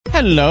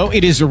Hello,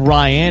 it is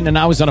Ryan, and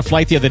I was on a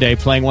flight the other day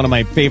playing one of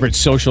my favorite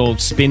social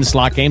spin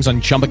slot games on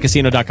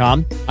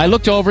chumbacasino.com. I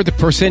looked over at the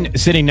person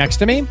sitting next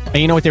to me, and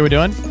you know what they were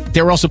doing?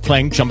 They were also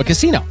playing Chumba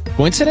Casino.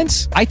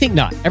 Coincidence? I think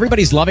not.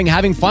 Everybody's loving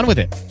having fun with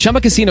it.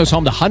 Chumba Casino is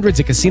home to hundreds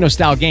of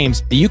casino-style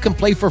games that you can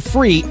play for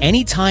free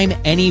anytime,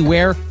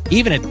 anywhere,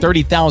 even at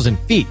 30,000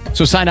 feet.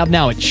 So sign up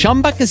now at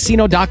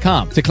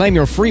chumbacasino.com to claim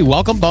your free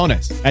welcome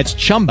bonus. That's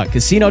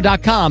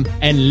chumbacasino.com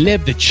and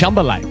live the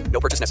Chumba life.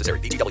 No purchase necessary.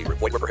 VGW.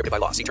 Void where prohibited by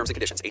law. See terms and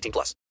conditions.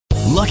 18+.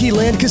 Lucky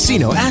Land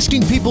Casino,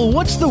 asking people,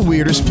 what's the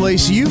weirdest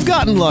place you've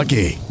gotten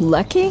lucky?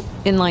 Lucky?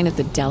 In line at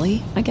the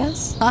deli, I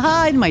guess?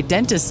 Aha, in my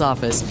dentist's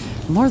office.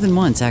 More than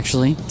once,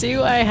 actually.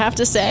 Do I have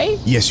to say?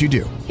 Yes, you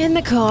do. In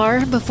the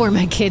car before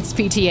my kids'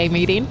 PTA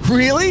meeting.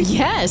 Really?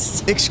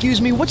 Yes. Excuse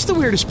me, what's the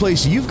weirdest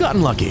place you've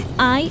gotten lucky?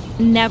 I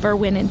never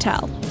win and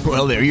tell.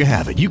 Well, there you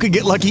have it. You can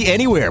get lucky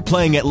anywhere,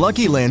 playing at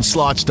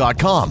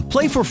LuckyLandSlots.com.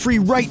 Play for free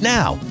right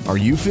now. Are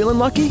you feeling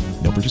lucky?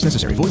 No purchase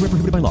necessary. Void where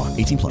prohibited by law.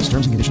 18+.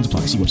 Terms and conditions apply.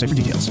 See website for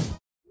details.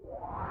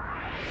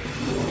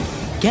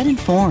 Get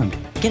informed,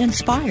 get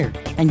inspired,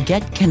 and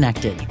get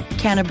connected.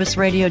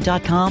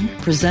 CannabisRadio.com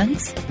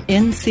presents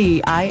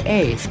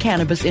NCIA's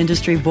Cannabis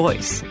Industry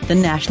Voice. The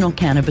National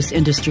Cannabis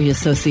Industry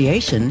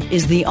Association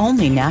is the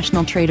only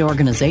national trade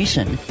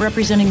organization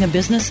representing the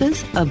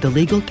businesses of the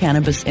legal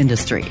cannabis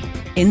industry.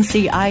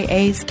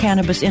 NCIA's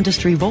Cannabis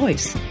Industry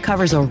Voice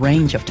covers a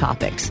range of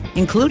topics,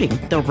 including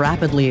the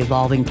rapidly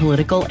evolving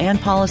political and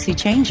policy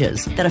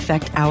changes that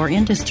affect our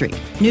industry,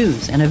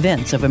 news and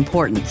events of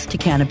importance to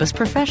cannabis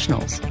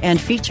professionals, and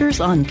features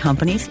on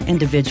companies,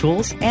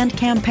 individuals, and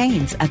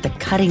campaigns at the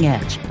cutting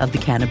edge of the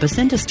cannabis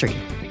industry.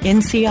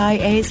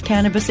 NCIA's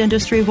Cannabis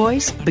Industry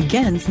Voice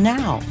begins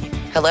now.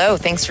 Hello,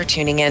 thanks for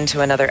tuning in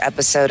to another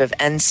episode of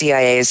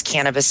NCIA's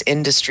Cannabis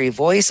Industry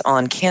Voice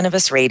on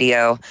Cannabis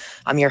Radio.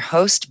 I'm your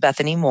host,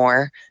 Bethany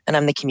Moore, and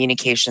I'm the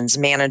Communications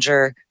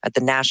Manager at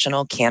the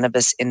National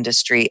Cannabis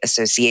Industry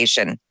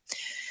Association.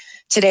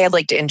 Today, I'd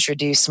like to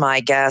introduce my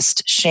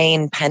guest,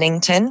 Shane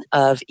Pennington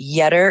of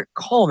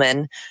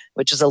Coleman,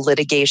 which is a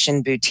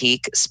litigation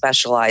boutique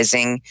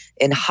specializing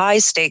in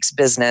high-stakes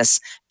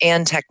business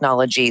and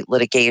technology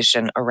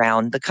litigation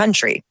around the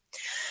country.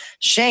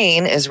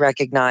 Shane is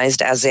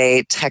recognized as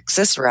a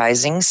Texas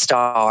Rising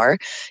Star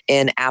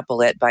in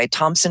Appellate by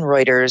Thomson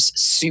Reuters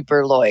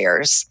Super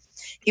Lawyers.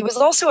 He was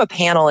also a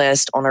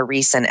panelist on a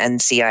recent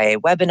NCIA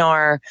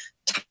webinar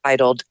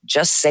titled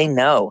Just Say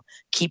No,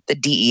 Keep the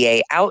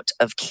DEA Out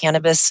of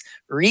Cannabis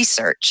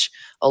Research,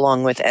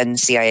 along with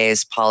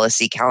NCIA's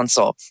Policy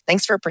Council.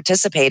 Thanks for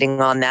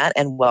participating on that,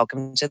 and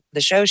welcome to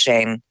the show,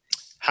 Shane.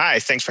 Hi,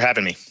 thanks for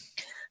having me.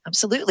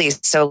 Absolutely.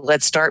 So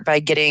let's start by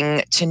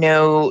getting to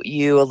know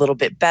you a little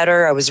bit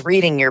better. I was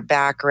reading your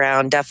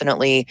background,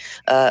 definitely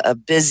a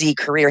busy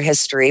career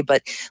history,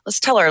 but let's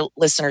tell our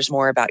listeners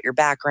more about your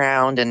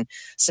background and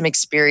some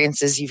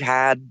experiences you've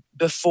had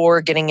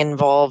before getting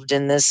involved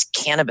in this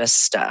cannabis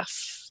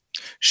stuff.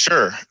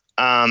 Sure.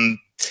 I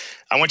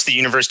went to the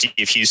University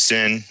of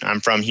Houston. I'm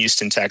from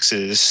Houston,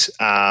 Texas,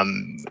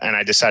 and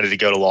I decided to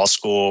go to law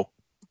school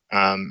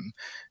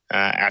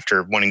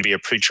after wanting to be a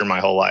preacher my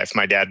whole life.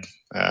 My dad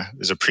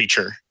was a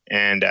preacher,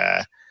 and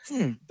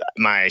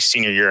my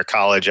senior year of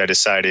college, I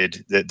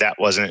decided that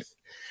wasn't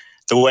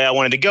the way I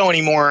wanted to go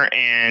anymore.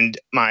 And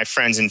my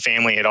friends and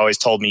family had always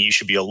told me you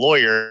should be a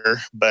lawyer,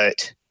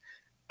 but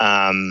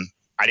I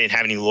didn't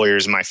have any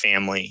lawyers in my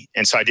family,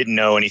 and so I didn't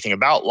know anything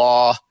about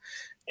law.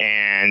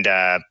 And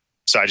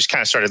so I just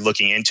kind of started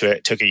looking into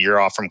it. Took a year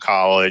off from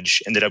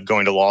college, ended up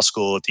going to law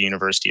school at the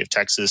University of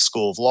Texas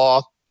School of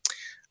Law.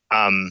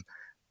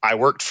 I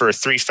worked for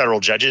 3 federal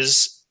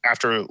judges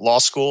after law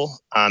school.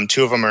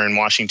 2 of them are in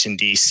Washington,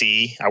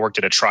 D.C. I worked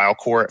at a trial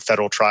court,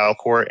 federal trial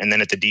court, and then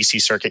at the D.C.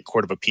 Circuit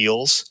Court of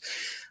Appeals.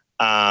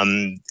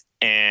 And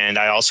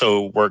I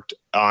also worked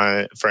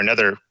for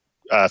another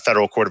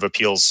federal court of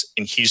appeals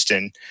in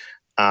Houston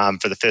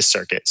for the 5th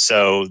Circuit.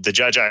 So the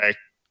judge I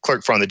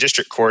clerked for on the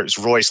district court is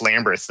Royce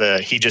Lamberth.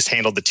 He just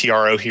handled the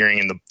TRO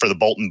hearing for the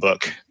Bolton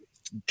book.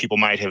 People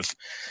might have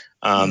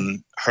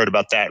heard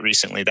about that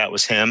recently. That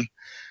was him.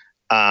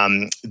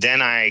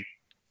 Then I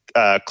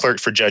clerked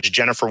for Judge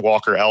Jennifer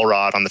Walker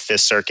Elrod on the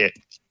 5th Circuit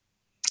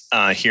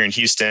here in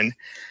Houston.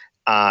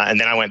 And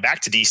then I went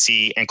back to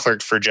D.C. and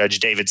clerked for Judge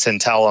David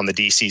Sentel on the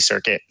D.C.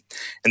 Circuit.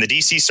 And the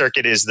D.C.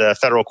 Circuit is the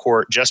federal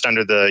court just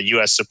under the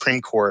U.S.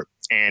 Supreme Court,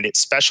 and it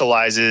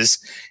specializes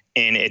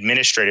in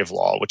administrative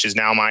law, which is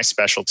now my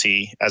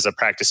specialty as a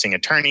practicing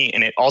attorney.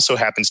 And it also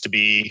happens to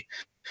be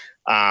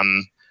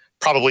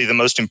probably the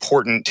most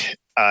important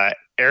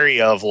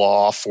area of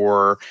law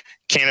for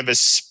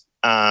cannabis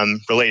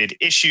related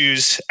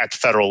issues at the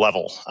federal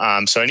level.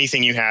 So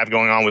anything you have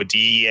going on with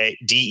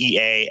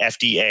DEA,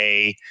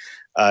 FDA,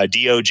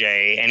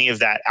 DOJ, any of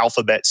that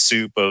alphabet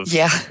soup of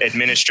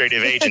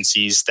administrative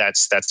agencies,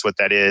 that's what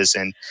that is.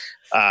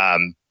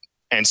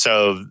 And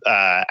so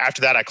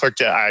after that,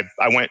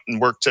 I went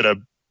and worked at a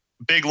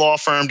big law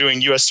firm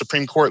doing U.S.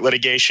 Supreme Court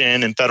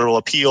litigation and federal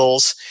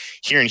appeals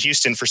here in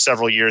Houston for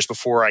several years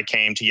before I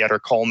came to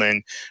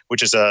Coleman,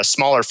 which is a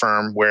smaller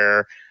firm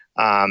where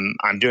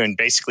I'm doing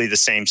basically the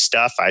same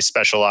stuff. I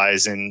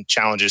specialize in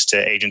challenges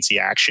to agency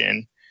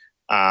action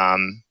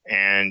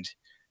and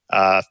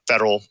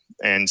federal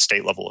and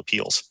state level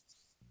appeals.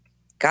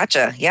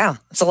 Gotcha. Yeah,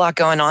 it's a lot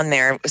going on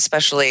there,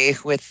 especially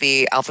with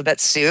the alphabet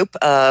soup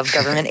of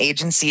government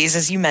agencies,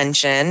 as you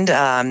mentioned.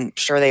 I'm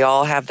sure they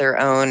all have their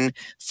own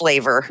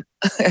flavor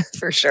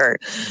for sure.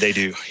 They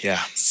do,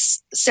 yeah.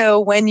 So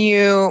when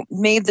you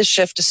made the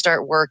shift to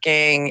start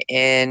working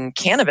in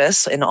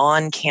cannabis and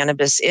on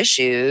cannabis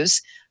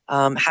issues,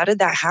 how did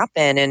that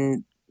happen?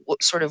 And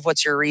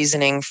what's your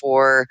reasoning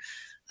for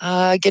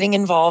getting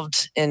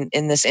involved in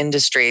this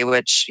industry,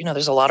 which,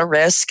 there's a lot of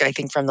risk, I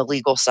think, from the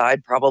legal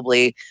side,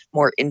 probably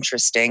more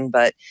interesting.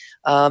 But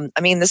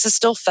this is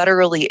still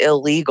federally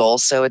illegal,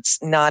 so it's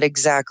not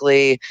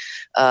exactly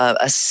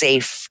a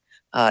safe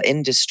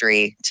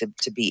industry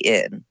to be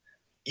in.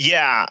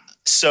 Yeah.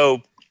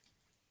 So,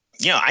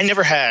 I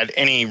never had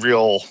any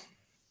real,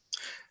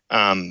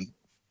 I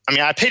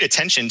paid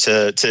attention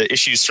to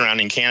issues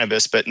surrounding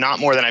cannabis, but not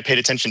more than I paid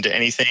attention to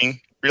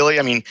anything, really.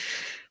 When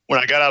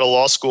I got out of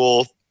law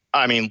school,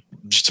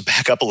 just to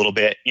back up a little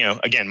bit,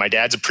 again, my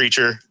dad's a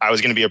preacher. I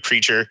was going to be a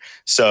preacher.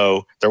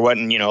 So there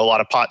wasn't, a lot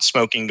of pot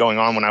smoking going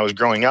on when I was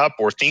growing up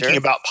or thinking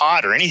about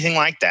pot or anything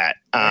like that.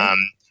 Right.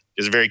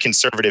 It was a very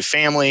conservative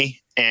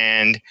family.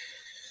 And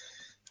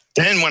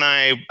then when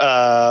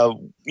I,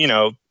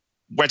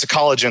 went to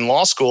college and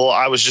law school,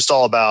 I was just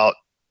all about,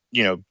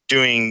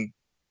 doing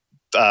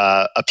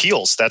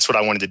appeals. That's what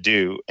I wanted to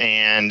do.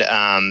 And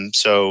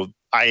so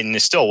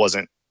it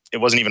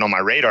wasn't even on my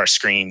radar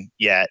screen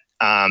yet.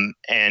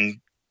 And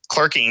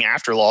clerking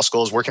after law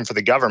school is working for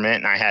the government,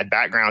 and I had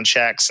background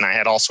checks and I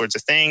had all sorts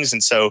of things.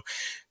 And so,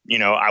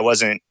 I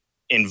wasn't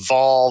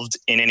involved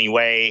in any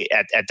way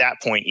at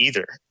that point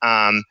either.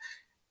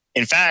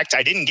 In fact,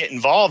 I didn't get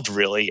involved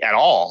really at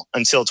all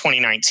until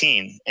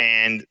 2019.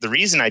 And the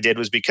reason I did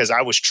was because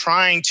I was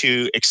trying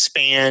to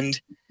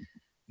expand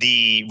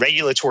the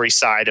regulatory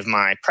side of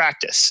my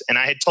practice. And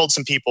I had told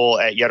some people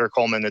at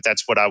Coleman that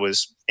that's what I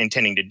was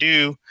intending to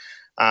do.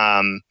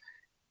 And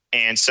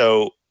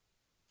so,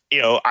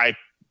 I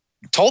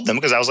told them,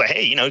 because I was like,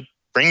 hey,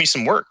 bring me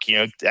some work,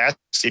 ask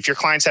if your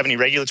clients have any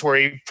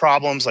regulatory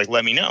problems,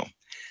 let me know.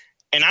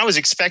 And I was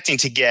expecting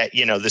to get,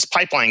 this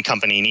pipeline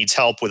company needs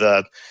help with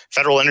a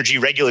Federal Energy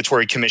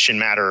Regulatory Commission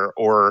matter,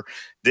 or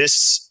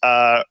this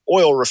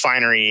oil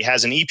refinery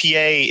has an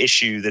EPA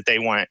issue that they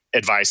want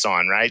advice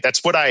on, right?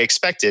 That's what I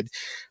expected.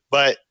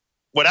 But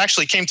what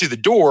actually came through the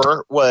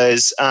door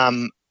was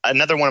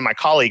another one of my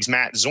colleagues,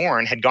 Matt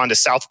Zorn, had gone to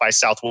South by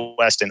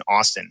Southwest in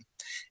Austin.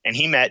 And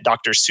he met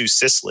Dr. Sue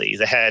Sisley,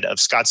 the head of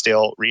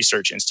Scottsdale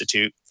Research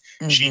Institute.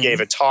 Mm-hmm. She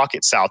gave a talk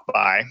at South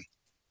by.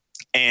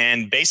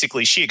 And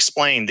basically, she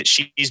explained that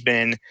she's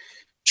been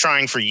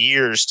trying for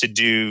years to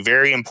do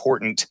very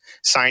important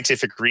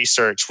scientific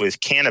research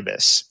with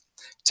cannabis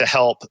to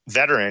help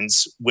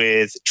veterans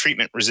with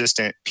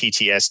treatment-resistant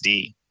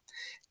PTSD.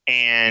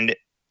 And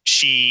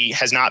she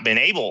has not been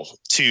able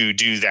to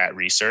do that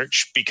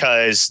research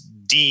because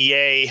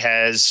DEA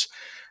has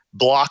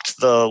blocked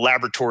the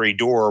laboratory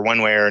door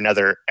one way or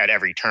another at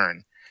every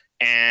turn.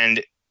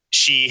 And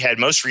she had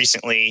most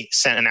recently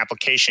sent an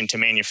application to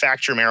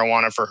manufacture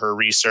marijuana for her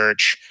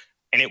research,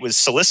 and it was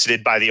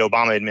solicited by the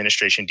Obama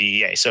administration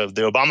DEA. So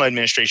the Obama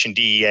administration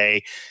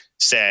DEA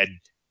said,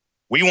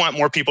 we want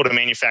more people to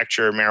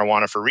manufacture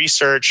marijuana for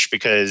research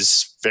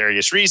because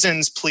various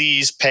reasons.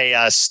 Please pay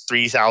us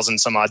 $3,000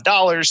 some odd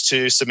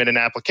to submit an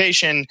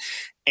application,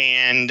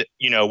 and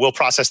we'll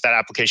process that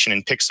application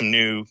and pick some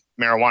new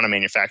marijuana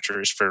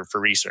manufacturers for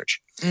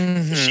research.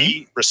 Mm-hmm.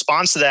 She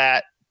responds to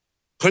that,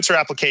 puts her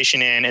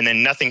application in, and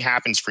then nothing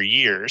happens for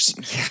years.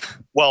 Yeah.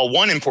 Well,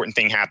 one important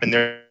thing happened.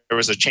 There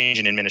was a change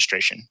in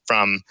administration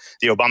from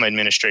the Obama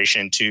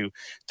administration to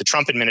the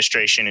Trump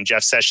administration, and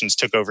Jeff Sessions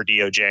took over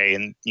DOJ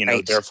and,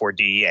 right. Therefore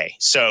DEA.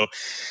 So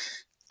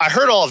I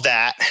heard all of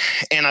that,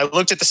 and I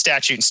looked at the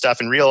statute and stuff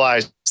and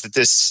realized that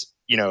this,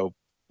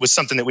 was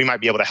something that we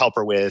might be able to help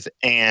her with.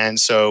 And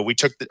so we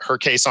took her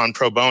case on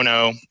pro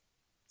bono,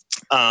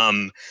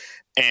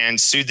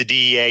 and sued the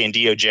DEA and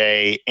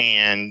DOJ,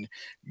 and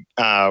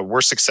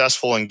were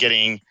successful in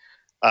getting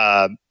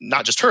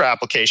not just her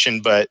application,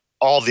 but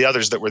all of the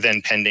others that were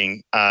then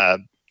pending,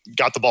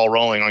 got the ball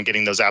rolling on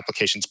getting those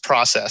applications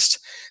processed.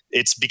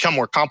 It's become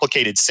more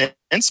complicated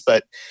since,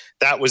 but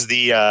that was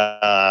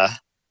the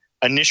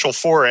initial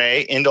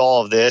foray into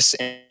all of this.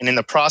 And in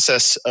the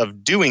process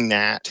of doing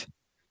that,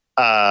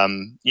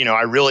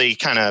 I really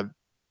kind of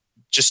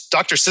just,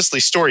 Dr.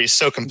 Sisley's story is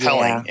so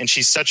compelling, and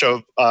she's such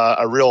a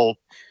real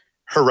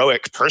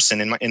heroic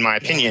person in my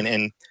opinion.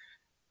 Yeah.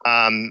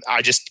 And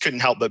I just couldn't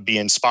help but be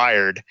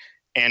inspired.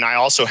 And I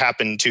also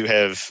happen to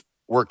have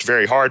worked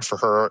very hard for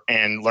her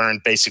and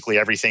learned basically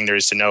everything there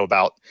is to know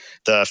about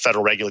the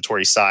federal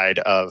regulatory side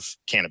of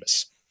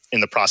cannabis in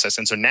the process.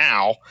 And so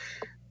now,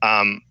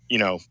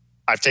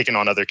 I've taken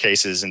on other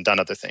cases and done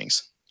other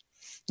things.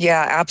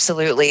 Yeah,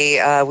 absolutely.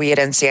 We at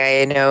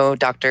NCIA know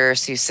Dr.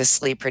 Sue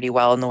Sisley pretty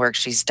well and the work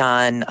she's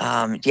done.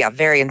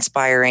 Very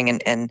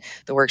inspiring, and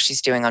the work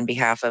she's doing on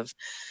behalf of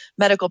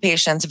medical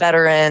patients,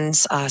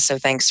 veterans. So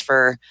thanks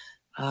for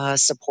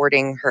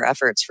supporting her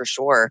efforts for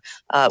sure.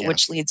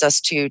 Which leads us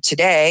to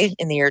today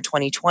in the year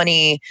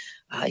 2020.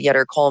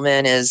 Yetter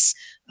Coleman is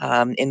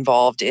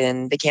involved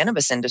in the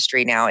cannabis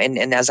industry now.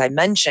 And as I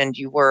mentioned,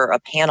 you were a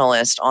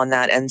panelist on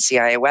that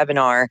NCIA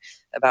webinar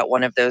about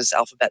one of those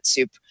alphabet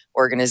soup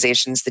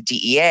organizations, the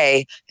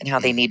DEA, and how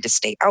they need to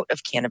stay out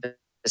of cannabis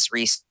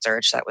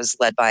research. That was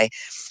led by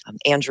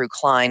Andrew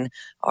Klein,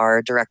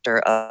 our director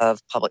of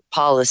public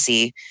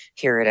policy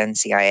here at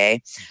NCIA.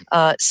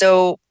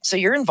 So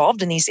you're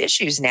involved in these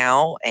issues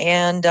now,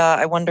 and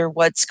I wonder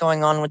what's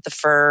going on with the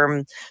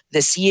firm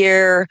this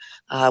year,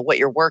 what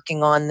you're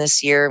working on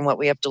this year, and what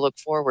we have to look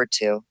forward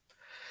to.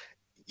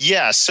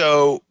 Yeah,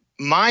 so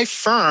my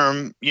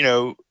firm,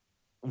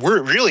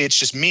 it's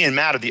just me and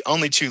Matt are the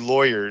only two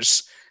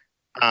lawyers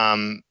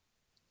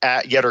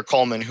at Yetter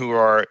Coleman who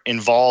are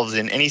involved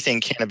in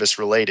anything cannabis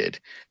related.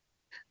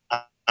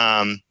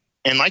 And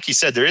like you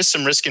said, there is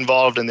some risk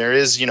involved, and there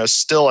is,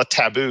 still a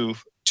taboo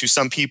to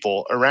some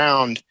people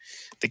around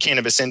the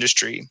cannabis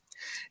industry.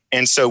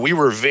 And so we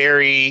were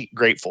very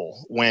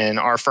grateful when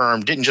our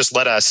firm didn't just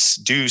let us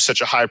do such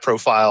a high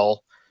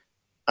profile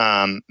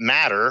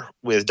matter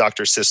with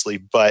Dr. Sisley,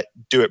 but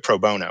do it pro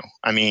bono.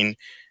 I mean,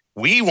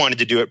 we wanted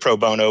to do it pro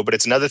bono, but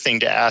it's another thing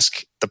to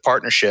ask the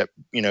partnership,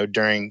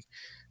 during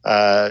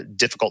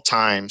difficult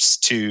times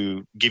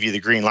to give you the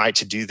green light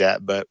to do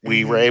that. But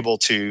we were able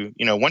to,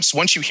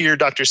 once you hear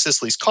Dr.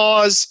 Sisley's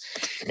cause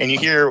and you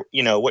hear,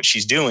 what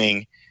she's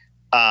doing,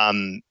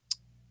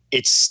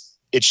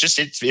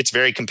 it's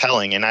very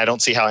compelling. And I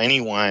don't see how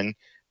anyone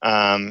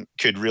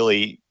could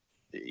really,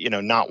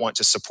 not want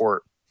to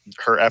support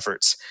her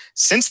efforts.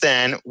 Since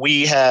then,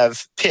 we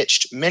have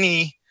pitched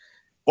many.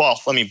 Well,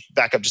 let me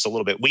back up just a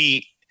little bit.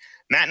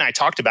 Matt and I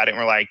talked about it, and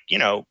we're like,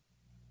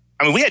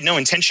 we had no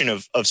intention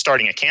of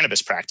starting a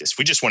cannabis practice.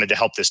 We just wanted to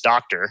help this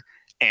doctor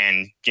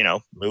and,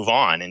 move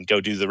on and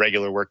go do the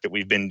regular work that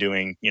we've been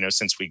doing,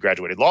 since we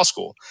graduated law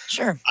school.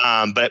 Sure.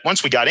 But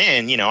once we got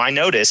in, I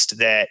noticed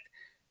that,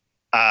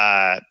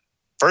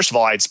 first of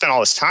all, I'd spent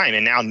all this time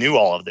and now knew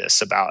all of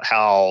this about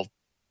how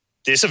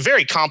it's a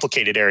very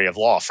complicated area of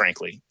law,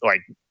 frankly,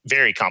 like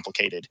very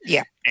complicated.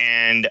 Yeah.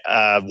 And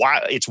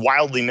it's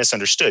wildly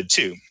misunderstood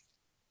too.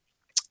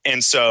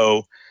 And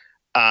so,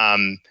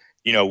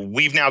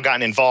 we've now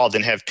gotten involved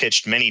and have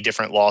pitched many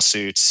different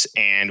lawsuits,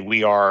 and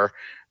we are,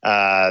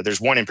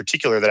 there's one in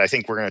particular that I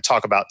think we're going to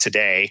talk about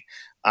today,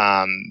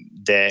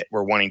 that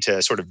we're wanting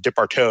to sort of dip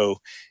our toe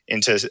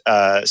into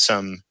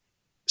some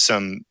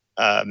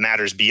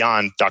matters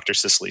beyond Dr.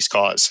 Sisley's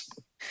cause.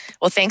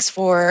 Well, thanks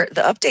for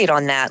the update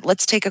on that.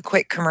 Let's take a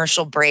quick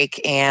commercial break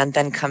and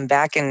then come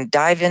back and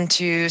dive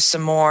into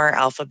some more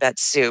alphabet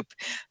soup.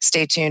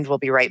 Stay tuned. We'll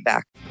be right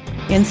back.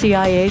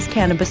 NCIA's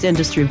Cannabis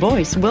Industry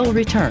Voice will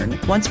return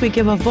once we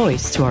give a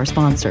voice to our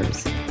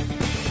sponsors.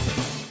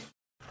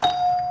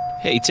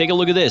 Hey, take a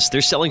look at this.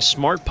 They're selling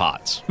smart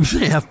pots.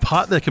 They have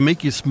pot that can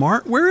make you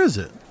smart? Where is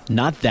it?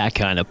 Not that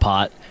kind of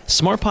pot.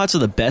 Smart pots are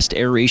the best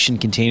aeration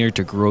container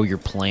to grow your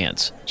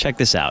plants. Check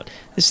this out.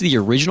 This is the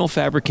original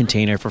fabric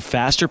container for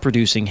faster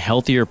producing,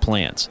 healthier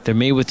plants. They're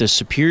made with a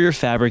superior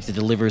fabric that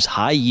delivers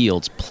high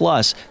yields.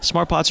 Plus,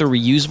 smart pots are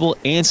reusable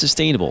and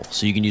sustainable,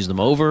 so you can use them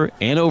over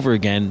and over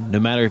again, no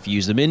matter if you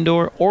use them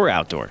indoor or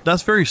outdoor.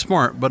 That's very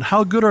smart, but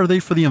how good are they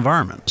for the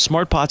environment?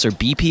 Smart pots are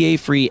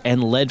BPA-free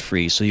and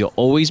lead-free, so you'll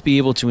always be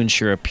able to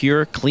ensure a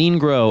pure, clean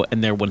grow,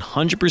 and they're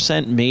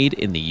 100% made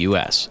in the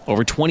U.S.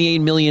 Over 28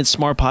 million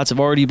smart pots have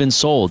already been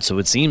sold, so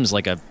it seems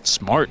like a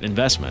smart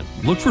investment.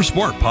 Look for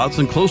smart pots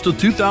in close to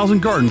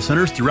 2,000 garden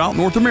centers throughout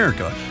North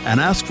America and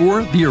ask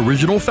for the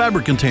original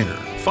fabric container.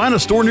 Find a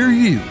store near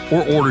you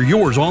or order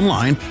yours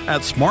online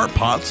at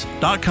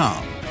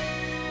smartpots.com.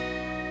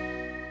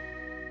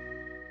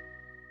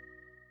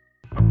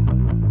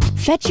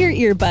 Fetch your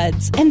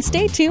earbuds and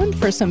stay tuned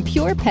for some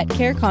pure pet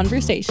care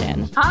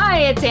conversation. Hi,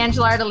 it's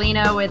Angela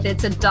Ardolino with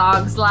It's a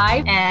Dog's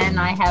Life, and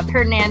I have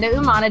Hernanda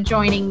Umana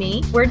joining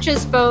me. We're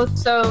just both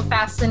so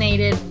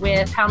fascinated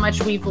with how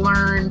much we've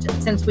learned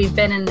since we've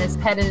been in this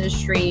pet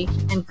industry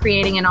and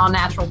creating an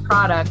all-natural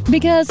product.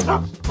 Because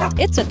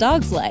it's a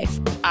dog's life.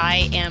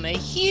 I am a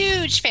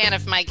huge fan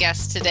of my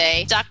guest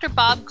today, Dr.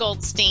 Bob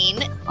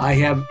Goldstein. I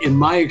have, in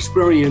my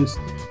experience,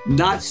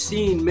 not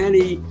seen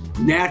many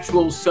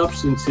natural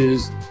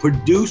substances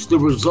produce the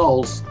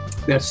results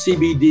that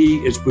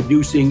CBD is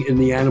producing in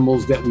the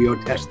animals that we are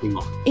testing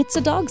on. It's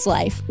a Dog's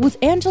Life with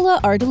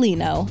Angela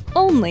Ardolino,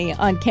 only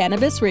on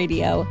Cannabis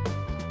Radio.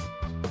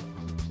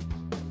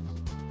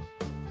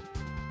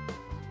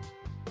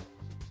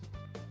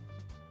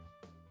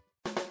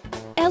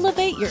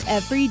 Elevate your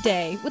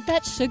everyday with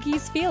that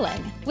Shuggies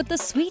feeling, with the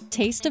sweet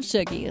taste of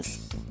Shuggies.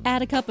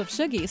 Add a cup of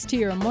Shuggies to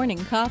your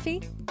morning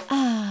coffee.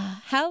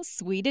 Ah, how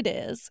sweet it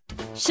is.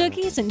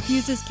 Shuggies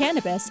infuses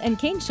cannabis and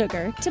cane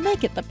sugar to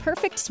make it the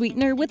perfect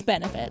sweetener with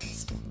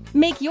benefits.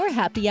 Make your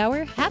happy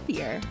hour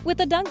happier with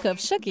a dunk of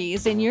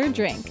Shuggies in your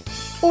drink.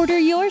 Order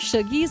your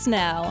Shoogies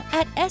now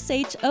at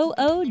shoogies.com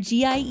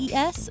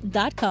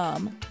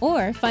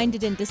or find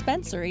it in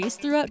dispensaries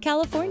throughout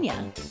California.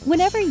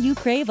 Whenever you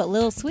crave a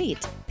little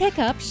sweet, pick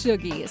up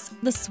Shoogies,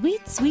 the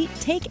sweet, sweet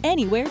take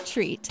anywhere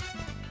treat.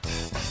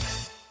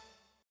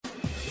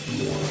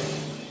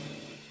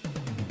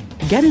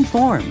 Get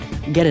informed,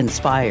 get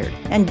inspired,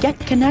 and get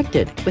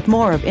connected with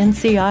more of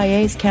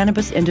NCIA's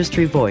Cannabis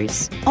Industry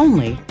Voice,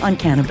 only on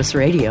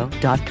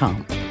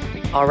CannabisRadio.com.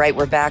 All right,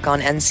 we're back on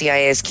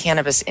NCIA's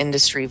Cannabis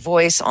Industry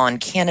Voice on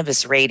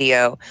Cannabis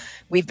Radio.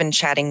 We've been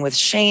chatting with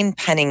Shane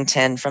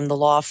Pennington from the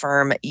law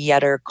firm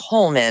Yetter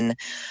Coleman.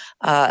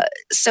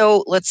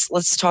 So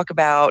let's talk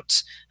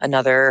about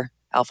another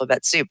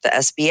alphabet soup, the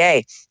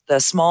SBA, the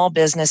Small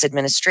Business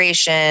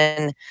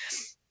Administration,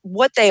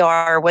 what they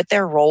are, what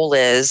their role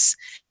is.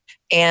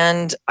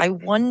 And I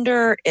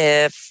wonder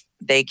if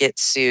they get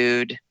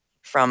sued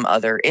from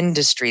other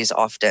industries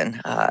often.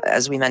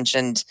 As we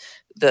mentioned,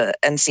 the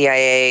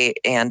NCIA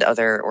and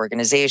other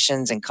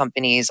organizations and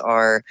companies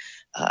are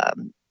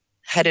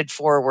headed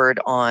forward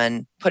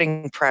on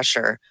putting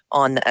pressure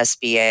on the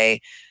SBA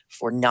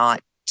for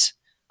not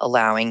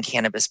allowing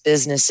cannabis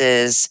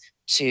businesses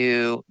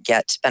to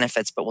get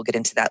benefits, but we'll get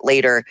into that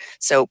later.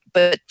 So,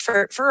 but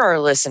for our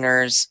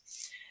listeners,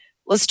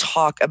 let's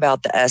talk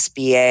about the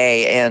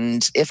SBA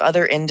and if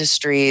other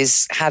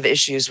industries have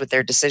issues with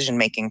their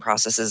decision-making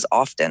processes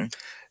often.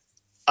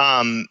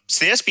 So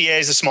the SBA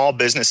is a Small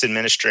Business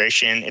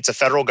Administration. It's a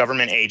federal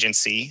government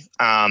agency.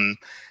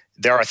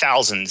 There are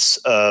thousands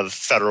of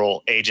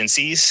federal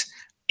agencies.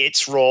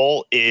 Its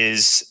role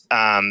is,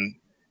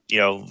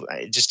 it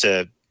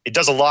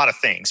does a lot of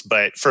things,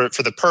 but for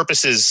the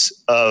purposes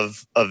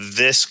of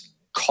this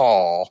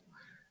call,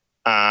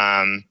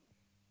 I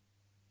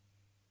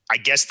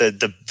guess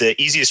the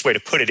easiest way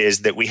to put it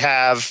is that we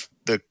have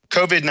the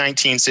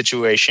COVID-19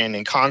 situation,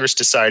 and Congress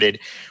decided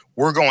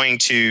we're going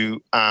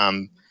to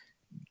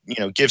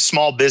give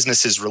small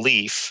businesses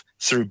relief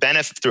through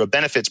a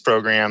benefits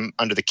program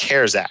under the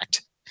CARES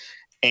Act.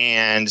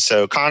 And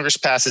so Congress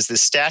passes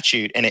this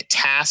statute, and it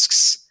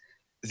tasks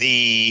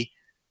the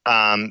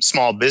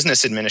Small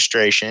Business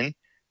Administration,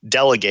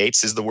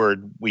 delegates is the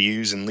word we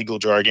use in legal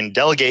jargon,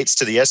 delegates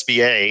to the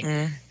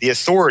SBA the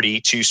authority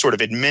to sort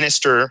of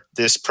administer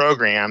this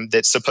program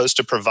that's supposed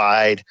to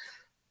provide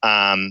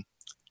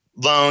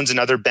loans and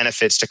other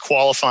benefits to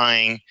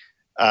qualifying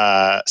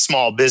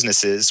small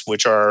businesses,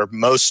 which are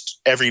most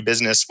every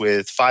business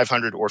with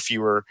 500 or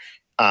fewer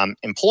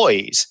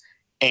employees.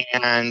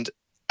 And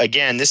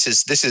again, this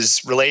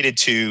is related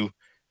to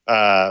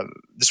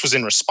this was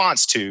in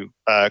response to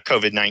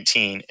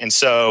COVID-19, and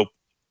so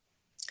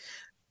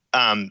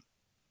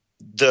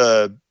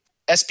the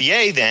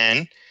SBA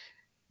then,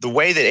 the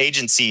way that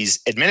agencies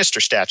administer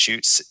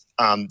statutes,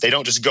 they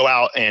don't just go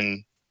out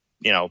and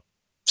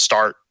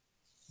start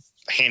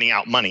handing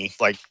out money.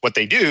 Like what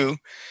they do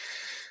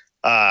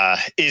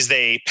is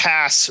they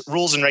pass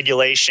rules and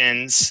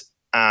regulations.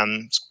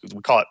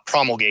 We call it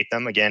promulgate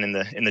them again in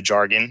the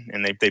jargon,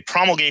 and they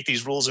promulgate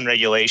these rules and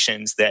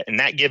regulations and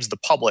that gives the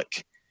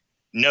public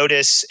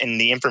notice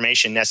and the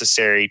information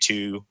necessary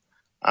to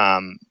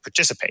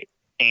participate.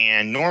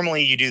 And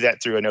normally you do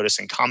that through a notice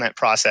and comment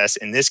process.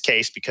 In this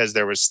case, because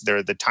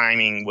the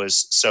timing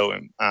was so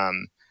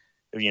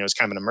it's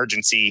kind of an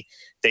emergency,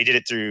 they did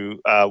it through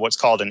what's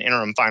called an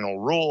interim final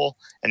rule.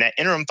 And that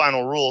interim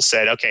final rule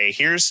said, okay,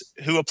 here's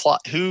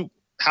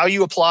how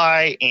you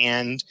apply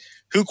and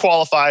who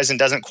qualifies and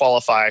doesn't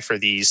qualify for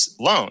these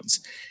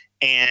loans.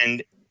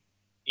 And,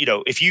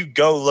 if you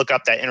go look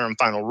up that interim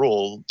final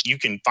rule, you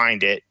can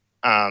find it.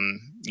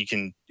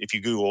 If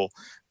you Google,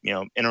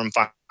 interim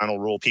final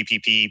rule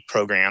PPP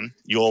program,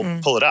 you'll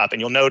pull it up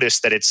and you'll notice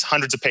that it's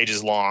hundreds of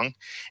pages long.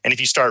 And if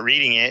you start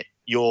reading it,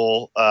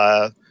 you'll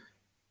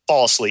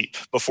fall asleep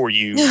before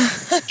you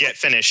get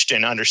finished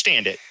and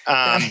understand it.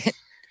 And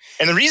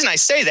the reason I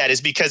say that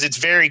is because it's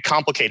very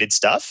complicated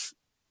stuff.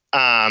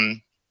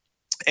 And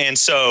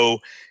so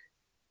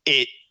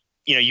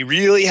you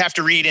really have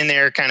to read in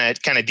there kind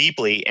of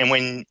deeply. And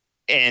when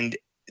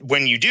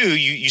you do,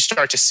 you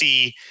start to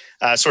see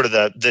sort of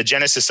the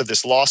genesis of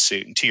this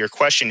lawsuit. And to your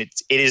question,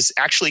 it is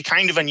actually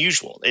kind of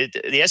unusual. The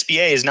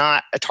SBA is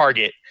not a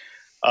target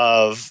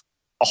of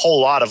a whole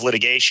lot of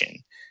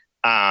litigation.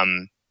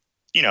 The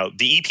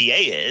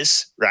EPA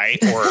is, right?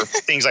 Or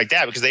things like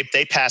that, because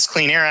they pass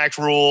Clean Air Act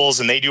rules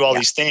and they do all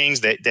these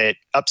things that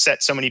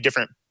upset so many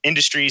different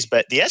industries.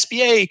 But the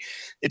SBA,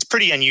 it's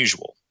pretty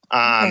unusual.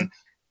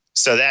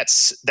 So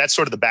that's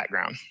sort of the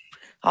background.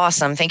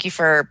 Awesome. Thank you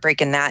for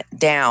breaking that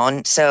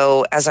down.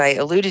 So as I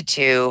alluded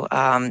to,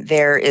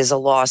 there is a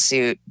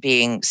lawsuit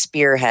being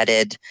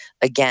spearheaded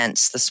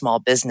against the Small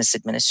Business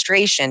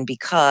Administration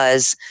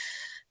because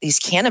these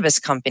cannabis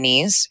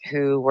companies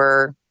who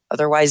were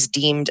otherwise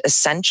deemed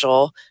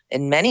essential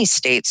in many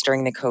states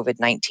during the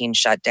COVID-19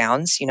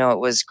 shutdowns, it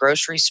was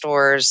grocery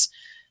stores,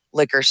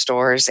 liquor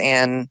stores,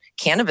 and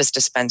cannabis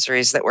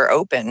dispensaries that were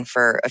open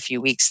for a few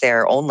weeks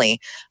there only.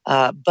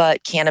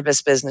 But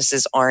cannabis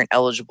businesses aren't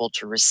eligible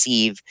to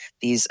receive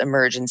these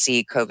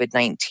emergency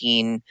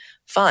COVID-19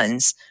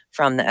 funds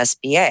from the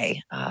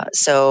SBA.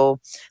 So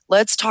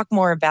let's talk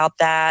more about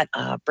that.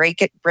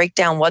 Break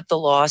down what the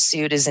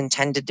lawsuit is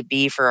intended to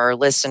be for our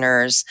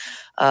listeners,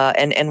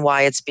 and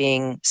why it's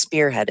being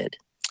spearheaded.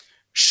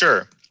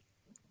 Sure.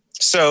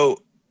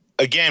 So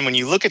again, when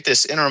you look at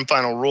this interim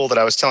final rule that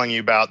I was telling you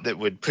about that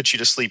would put you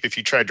to sleep if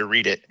you tried to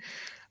read it,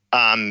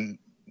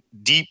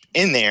 deep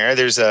in there,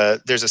 there's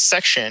a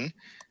section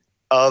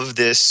of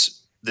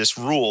this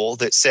rule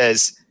that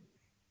says,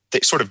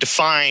 that sort of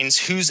defines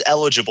who's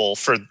eligible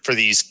for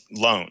these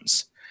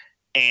loans.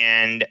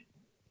 And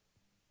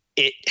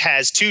it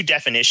has two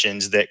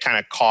definitions that kind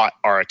of caught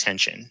our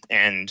attention.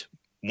 And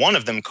one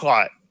of them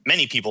caught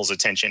many people's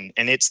attention,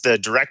 and it's the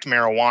direct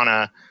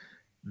marijuana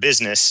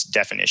business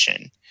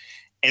definition.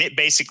 And it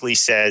basically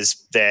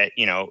says that,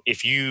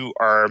 if you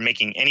are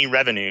making any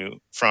revenue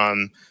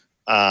from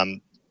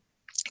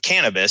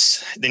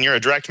cannabis, then you're a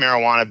direct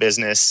marijuana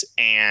business,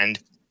 and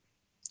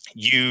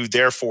you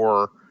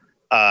therefore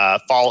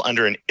fall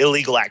under an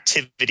illegal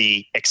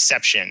activity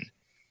exception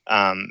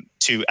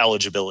to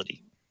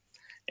eligibility.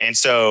 And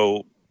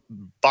so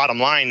bottom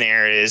line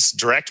there is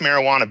direct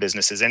marijuana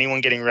businesses,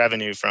 anyone getting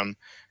revenue from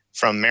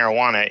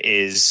marijuana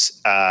is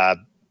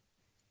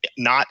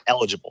not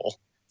eligible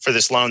for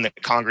this loan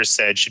that Congress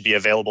said should be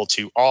available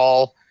to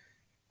all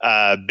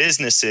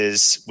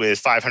businesses with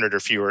 500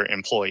 or fewer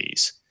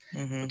employees.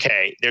 Mm-hmm.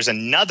 Okay, there's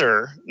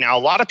another. Now, a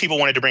lot of people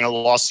wanted to bring a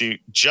lawsuit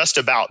just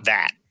about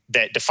that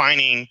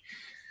defining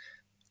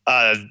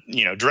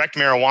direct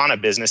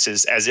marijuana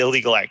businesses as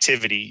illegal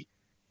activity,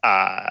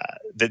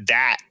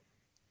 that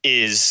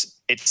is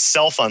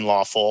itself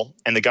unlawful,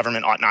 and the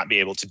government ought not be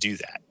able to do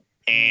that.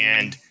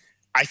 And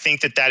I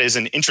think that is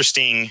an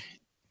interesting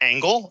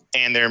angle,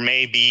 and there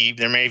may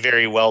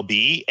very well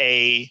be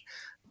a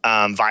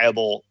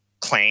viable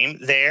claim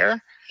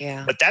there.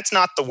 Yeah. But that's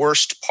not the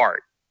worst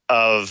part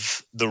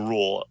of the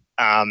rule.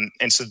 And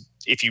so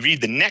if you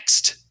read the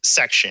next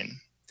section,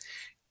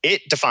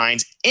 it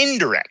defines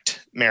indirect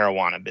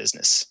marijuana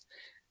business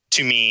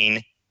to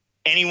mean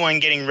anyone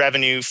getting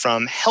revenue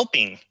from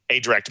helping a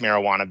direct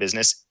marijuana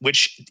business,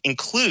 which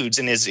includes,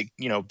 and is,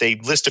 they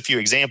list a few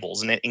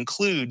examples, and it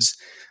includes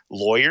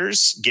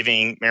lawyers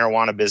giving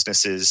marijuana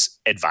businesses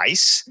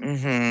advice.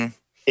 Mm-hmm.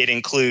 It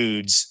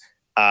includes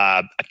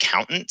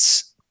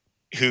accountants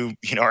who,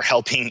 are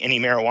helping any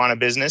marijuana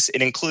business.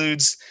 It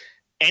includes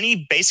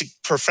any basic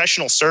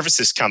professional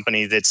services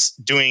company that's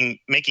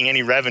making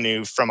any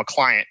revenue from a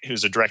client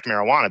who's a direct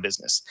marijuana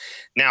business.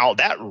 Now,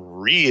 that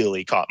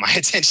really caught my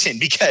attention,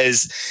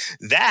 because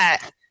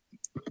that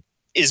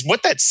is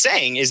what that's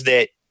saying is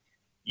that,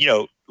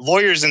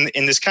 lawyers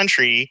in this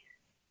country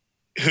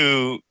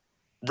who,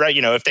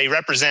 if they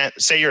represent,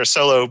 say you're a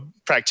solo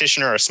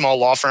practitioner or a small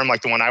law firm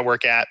like the one I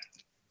work at,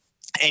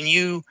 and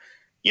you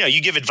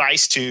give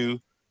advice to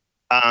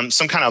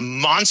some kind of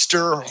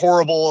monster,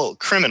 horrible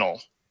criminal,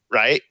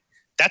 right?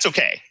 That's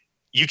okay.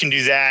 You can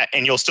do that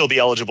and you'll still be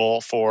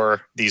eligible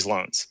for these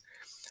loans.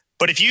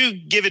 But if you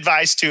give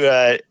advice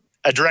to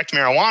a direct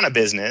marijuana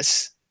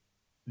business,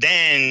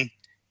 then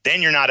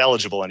you're not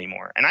eligible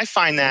anymore. And I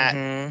find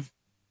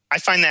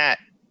that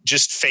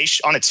just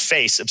on its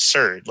face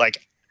absurd.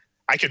 Like,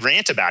 I could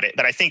rant about it,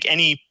 but I think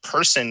any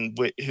person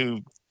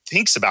who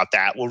thinks about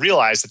that will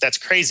realize that that's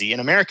crazy. In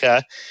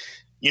America,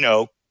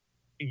 the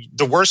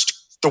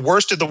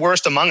worst of the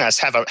worst among us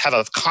have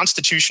a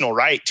constitutional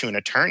right to an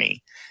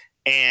attorney.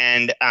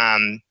 And,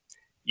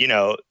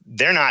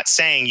 they're not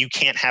saying you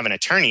can't have an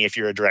attorney if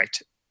you're a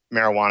direct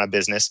marijuana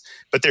business,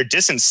 but they're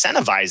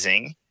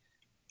disincentivizing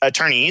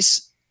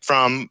attorneys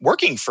from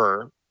working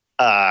for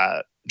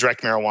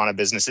direct marijuana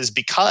businesses,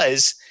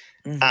 because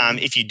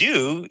if you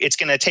do, it's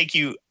going to take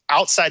you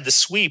outside the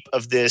sweep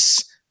of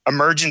this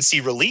emergency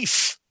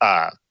relief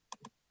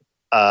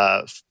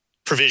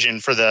provision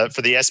for the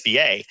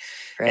SBA.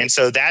 Right. And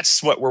so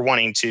that's what we're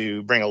wanting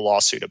to bring a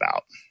lawsuit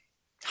about.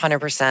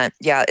 100%.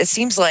 Yeah, it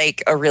seems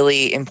like a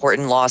really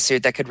important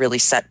lawsuit that could really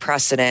set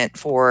precedent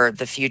for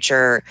the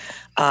future.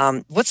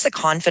 What's the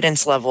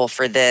confidence level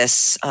for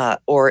this,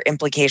 or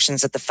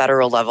implications at the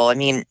federal level? I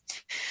mean,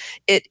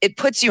 it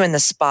puts you in the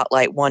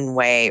spotlight one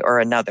way or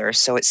another.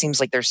 So it seems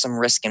like there's some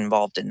risk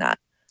involved in that.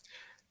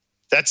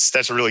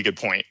 That's a really good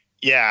point.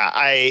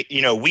 Yeah,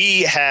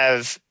 we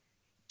have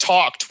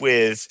talked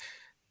with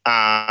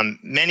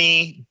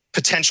many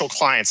potential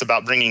clients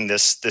about bringing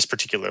this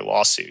particular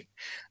lawsuit.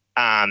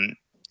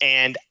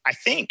 And I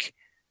think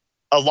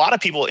a lot of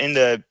people in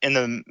the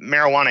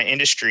marijuana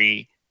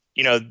industry,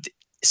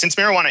 since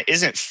marijuana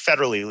isn't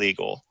federally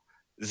legal,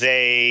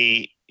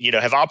 they,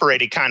 have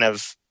operated kind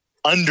of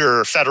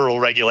under federal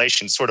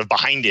regulations, sort of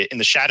behind it, in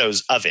the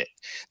shadows of it.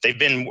 They've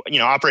been,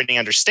 operating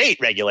under state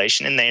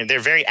regulation, and they're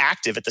very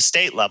active at the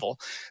state level,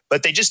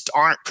 but they just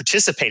aren't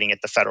participating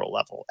at the federal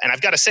level. And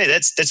I've got to say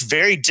that's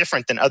very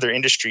different than other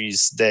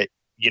industries that,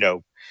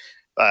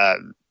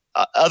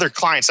 other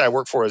clients I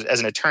work for as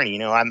an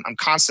attorney. I'm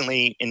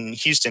constantly in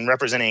Houston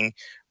representing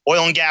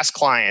oil and gas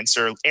clients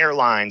or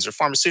airlines or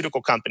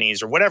pharmaceutical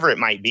companies or whatever it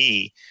might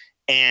be.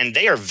 And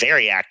they are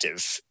very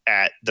active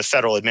at the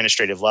federal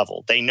administrative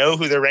level. They know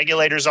who their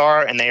regulators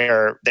are, and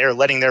they're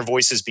letting their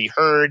voices be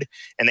heard,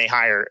 and they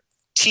hire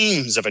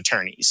teams of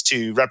attorneys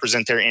to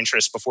represent their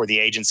interests before the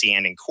agency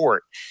and in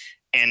court.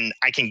 And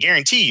I can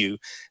guarantee you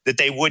that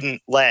they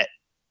wouldn't let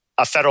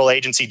a federal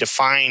agency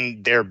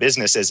define their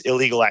business as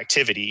illegal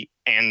activity,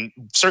 and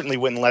certainly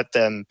wouldn't let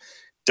them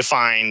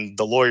define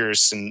the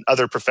lawyers and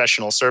other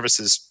professional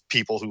services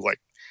people who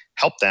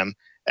help them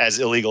as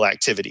illegal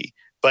activity.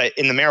 But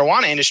in the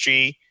marijuana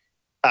industry,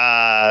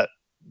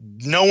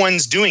 no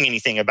one's doing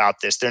anything about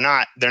this. They're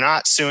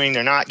not suing.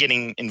 They're not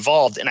getting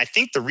involved. And I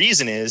think the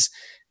reason is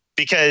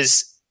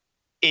because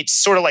it's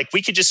sort of like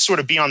we could just sort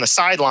of be on the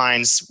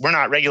sidelines. We're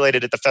not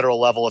regulated at the federal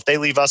level. If they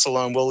leave us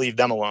alone, we'll leave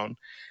them alone.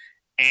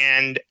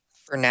 And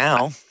for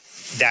now,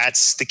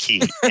 that's the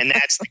key. And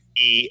that's the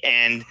key.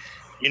 And,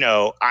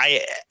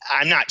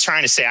 I'm not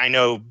trying to say I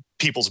know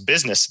people's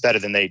business better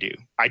than they do.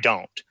 I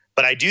don't.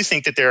 But I do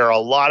think that there are a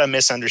lot of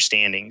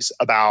misunderstandings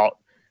about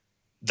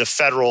the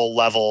federal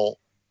level,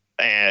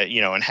 and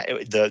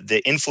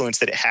the influence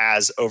that it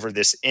has over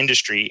this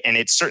industry, and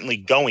it's certainly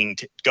going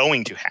to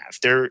have.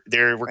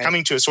 We're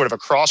coming to a sort of a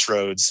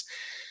crossroads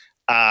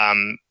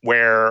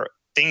where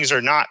things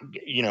are not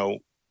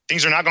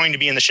going to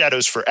be in the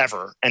shadows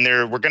forever, and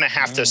we're going to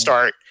have to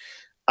start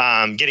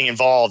getting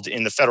involved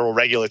in the federal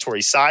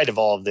regulatory side of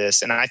all of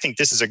this. And I think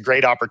this is a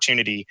great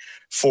opportunity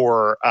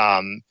for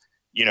the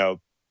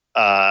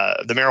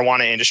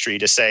marijuana industry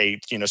to say,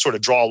 sort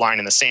of draw a line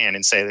in the sand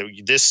and say that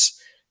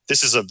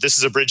this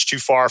is a bridge too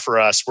far for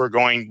us. We're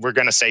going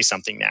to say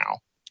something now.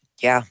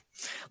 Yeah.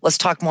 Let's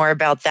talk more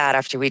about that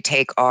after we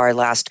take our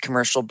last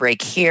commercial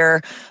break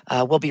here.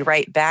 We'll be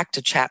right back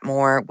to chat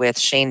more with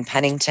Shane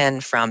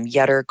Pennington from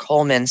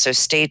Coleman. So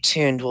stay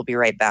tuned. We'll be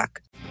right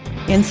back.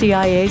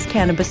 NCIA's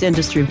Cannabis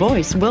Industry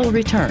Voice will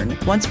return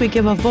once we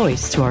give a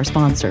voice to our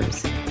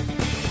sponsors.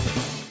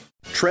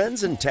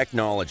 Trends in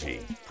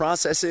technology,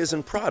 processes,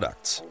 and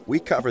products. We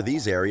cover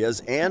these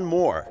areas and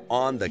more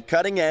on the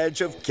cutting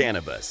edge of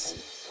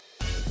cannabis.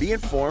 Be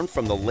informed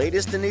from the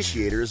latest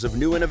initiators of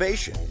new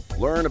innovation.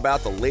 Learn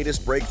about the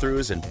latest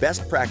breakthroughs and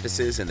best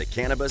practices in the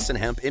cannabis and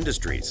hemp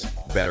industries.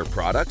 Better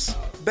products,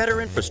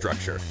 better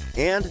infrastructure,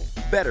 and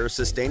better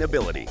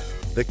sustainability.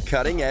 The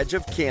cutting edge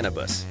of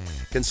cannabis.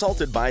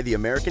 Consulted by the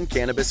American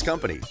Cannabis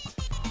Company.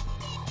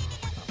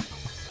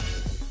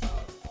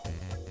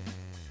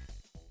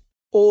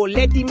 Oh,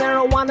 let the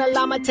marijuana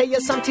llama tell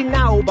you something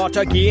now about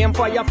a game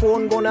for your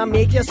phone gonna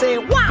make you say,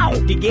 wow!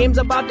 The game's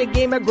about the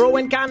game of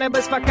growing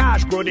cannabis for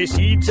cash. Grow the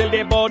seed, sell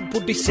the bud,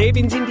 put the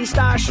savings in the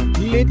stash.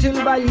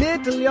 Little by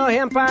little, your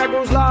empire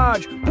grows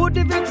large. Put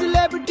the big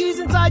celebrities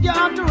inside your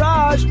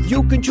entourage.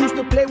 You can choose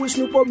to play with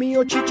Snoop or me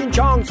or Cheech and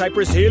Chong.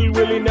 Cypress Hill,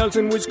 Willie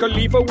Nelson, Wiz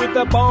Khalifa with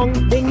a bong.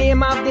 The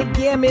name of the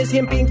game is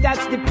Hemp Inc.,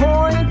 that's the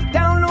point.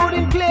 Download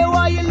and play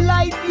while you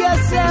light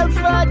yourself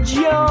a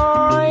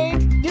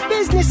joint. The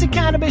business of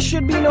cannabis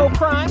should be no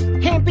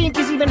crime. Hemp Inc.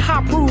 is even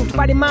hot-proofed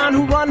by the man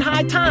who run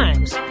High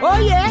Times. Oh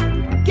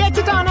yeah? Get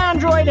it on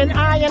Android and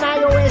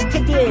iOS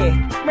today.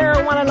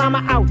 Marijuana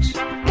llama out.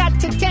 Got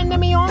to tend to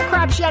me own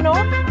crops, you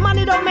know.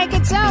 Money don't make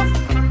itself.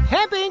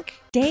 Hemp Inc.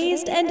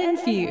 Dazed and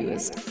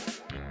Infused.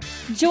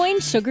 Join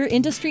sugar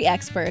industry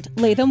expert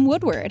Latham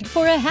Woodward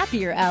for a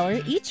happier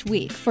hour each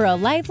week for a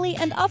lively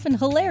and often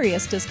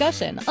hilarious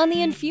discussion on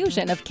the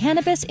infusion of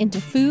cannabis into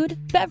food,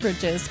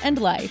 beverages,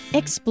 and life.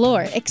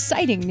 Explore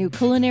exciting new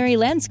culinary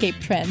landscape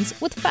trends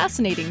with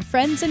fascinating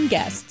friends and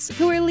guests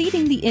who are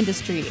leading the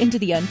industry into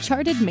the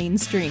uncharted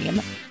mainstream.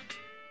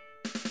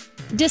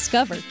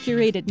 Discover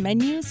curated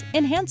menus,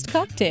 enhanced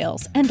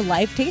cocktails, and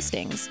live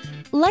tastings.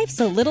 Life's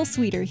a little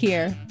sweeter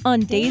here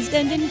on Dazed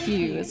and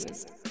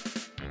Infused.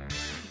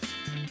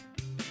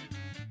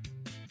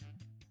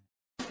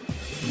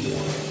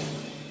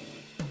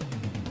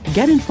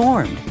 Get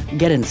informed,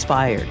 get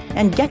inspired,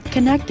 and get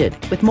connected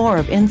with more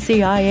of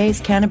NCIA's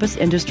Cannabis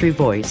Industry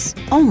Voice,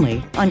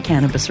 only on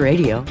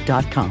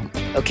CannabisRadio.com.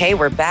 Okay,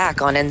 we're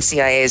back on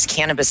NCIA's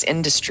Cannabis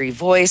Industry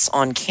Voice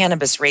on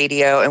Cannabis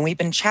Radio, and we've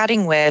been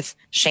chatting with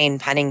Shane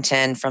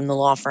Pennington from the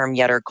law firm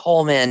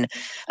Coleman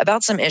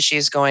about some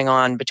issues going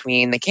on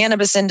between the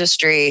cannabis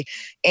industry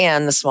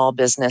and the Small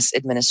Business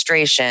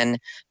Administration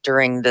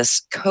during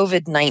this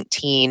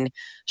COVID-19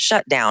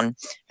 shutdown.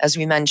 As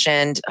we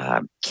mentioned,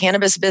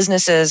 cannabis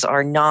businesses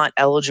are not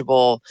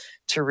eligible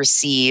to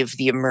receive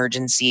the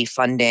emergency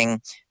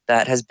funding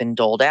that has been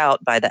doled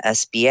out by the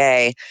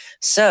SBA.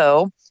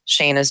 So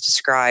Shane has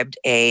described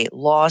a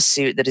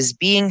lawsuit that is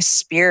being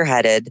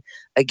spearheaded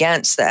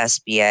against the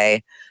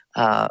SBA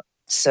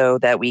so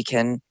that we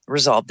can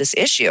resolve this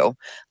issue.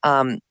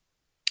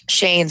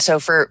 Shane, so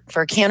for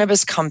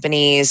cannabis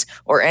companies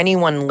or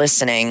anyone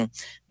listening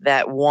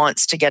that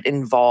wants to get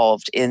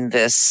involved in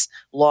this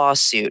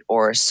lawsuit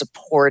or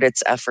support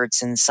its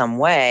efforts in some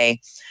way,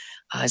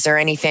 is there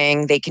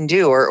anything they can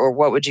do, or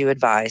what would you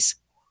advise?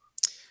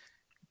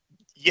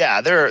 Yeah,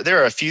 there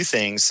are a few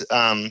things.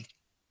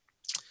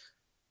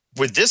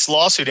 With this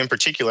lawsuit in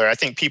particular, I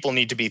think people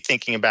need to be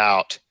thinking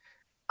about,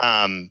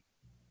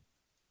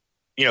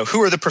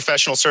 who are the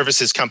professional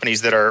services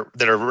companies that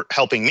are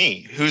helping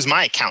me? Who's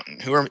my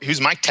accountant?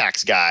 Who's my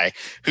tax guy?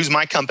 Who's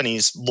my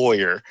company's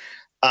lawyer?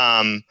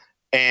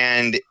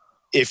 And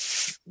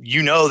if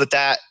you know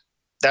that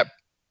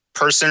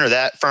person or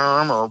that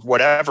firm or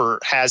whatever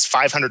has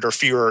 500 or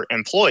fewer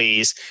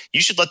employees, you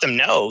should let them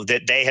know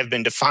that they have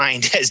been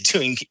defined as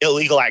doing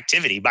illegal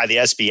activity by the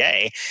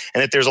SBA,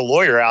 and that there's a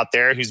lawyer out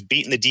there who's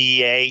beaten the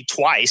DEA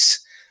twice,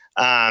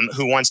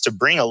 who wants to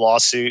bring a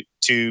lawsuit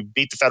to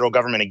beat the federal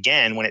government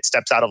again when it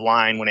steps out of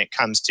line when it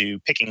comes to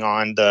picking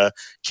on the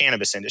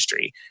cannabis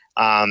industry.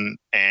 And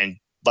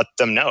let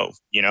them know,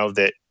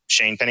 that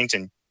Shane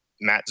Pennington,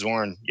 Matt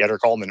Zorn, Yetter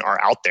Coleman are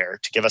out there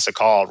to give us a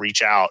call,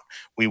 reach out.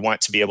 We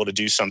want to be able to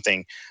do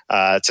something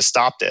to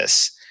stop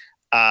this.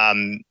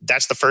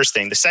 That's the first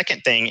thing. The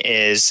second thing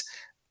is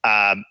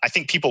I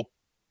think people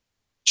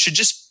should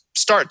just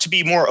start to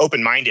be more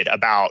open-minded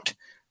about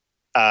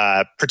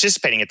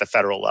participating at the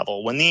federal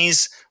level. When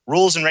these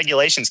rules and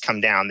regulations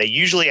come down, they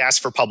usually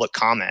ask for public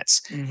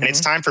comments. Mm-hmm. And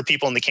it's time for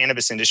people in the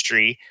cannabis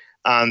industry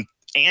and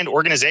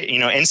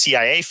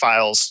NCIA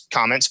filed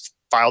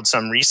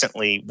some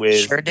recently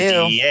with the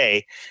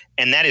DEA,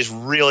 and that is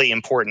really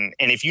important.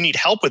 And if you need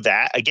help with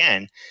that,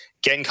 again,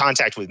 get in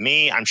contact with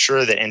me. I'm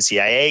sure that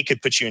NCIA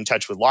could put you in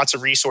touch with lots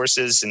of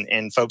resources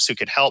and folks who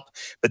could help.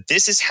 But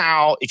this is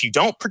how, if you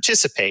don't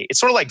participate, it's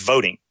sort of like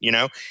voting.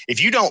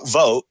 If you don't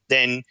vote,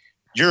 then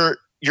you're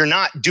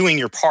not doing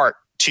your part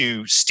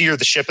to steer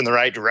the ship in the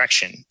right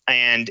direction.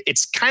 And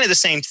it's kind of the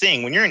same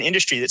thing when you're in an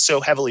industry that's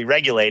so heavily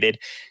regulated.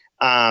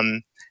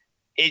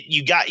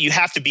 You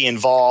have to be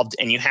involved,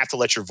 and you have to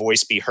let your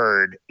voice be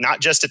heard,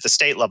 not just at the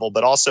state level,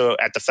 but also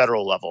at the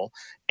federal level.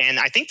 And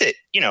I think that,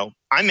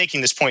 I'm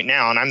making this point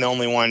now, and I'm the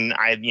only one.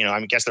 I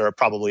guess there are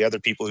probably other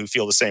people who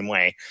feel the same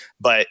way,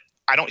 but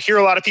I don't hear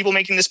a lot of people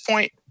making this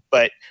point.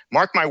 But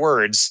mark my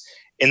words,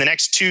 in the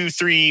next 2,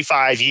 3,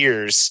 5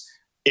 years,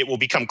 it will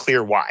become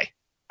clear why.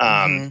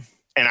 And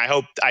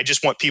I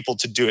just want people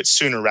to do it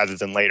sooner rather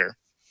than later.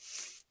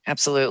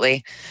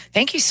 Absolutely.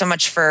 Thank you so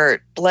much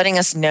for letting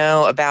us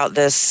know about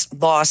this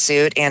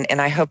lawsuit.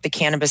 And I hope the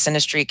cannabis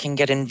industry can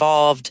get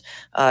involved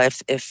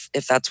if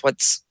that's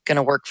what's going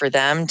to work for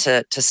them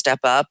to step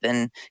up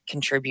and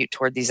contribute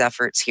toward these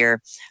efforts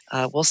here.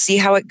 We'll see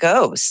how it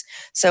goes.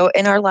 So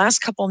in our last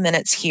couple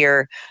minutes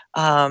here,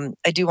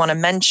 I do want to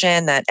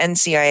mention that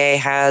NCIA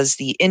has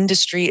the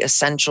Industry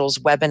Essentials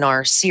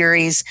webinar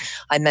series.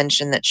 I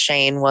mentioned that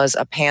Shane was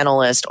a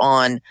panelist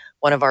on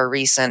one of our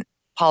recent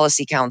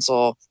Policy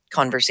Council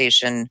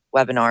conversation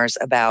webinars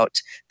about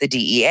the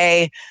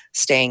DEA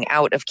staying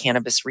out of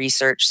cannabis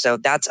research. So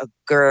that's a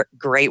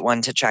great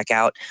one to check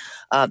out.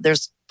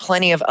 There's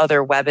plenty of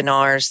other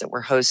webinars that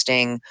we're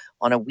hosting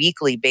on a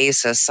weekly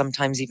basis,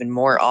 sometimes even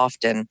more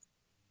often.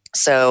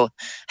 So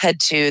head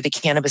to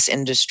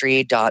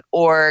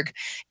thecannabisindustry.org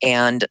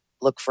and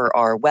look for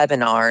our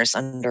webinars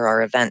under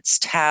our events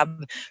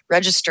tab.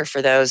 Register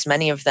for those.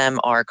 Many of them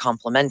are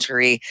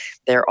complimentary.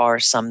 There are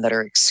some that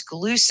are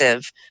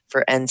exclusive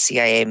for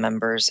NCIA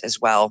members as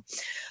well.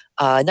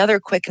 Another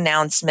quick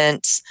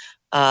announcement,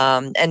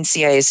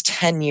 NCIA's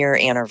 10-year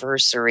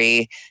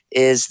anniversary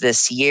is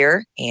this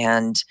year,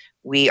 and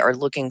we are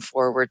looking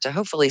forward to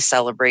hopefully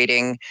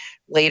celebrating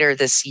later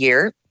this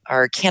year.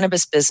 Our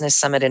Cannabis Business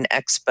Summit and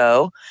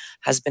Expo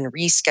has been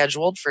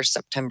rescheduled for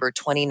September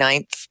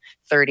 29th,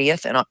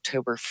 30th, and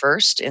October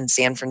 1st in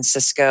San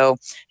Francisco.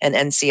 And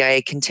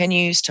NCIA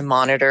continues to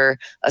monitor,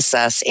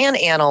 assess, and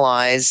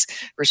analyze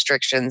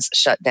restrictions,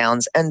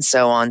 shutdowns, and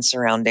so on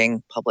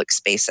surrounding public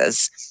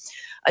spaces.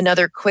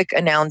 Another quick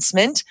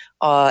announcement,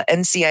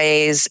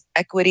 NCIA's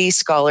Equity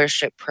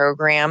Scholarship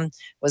Program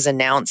was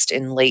announced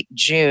in late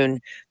June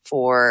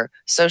for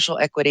social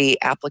equity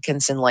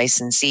applicants and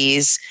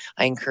licensees.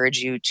 I encourage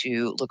you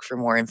to look for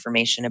more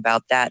information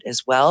about that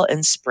as well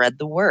and spread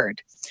the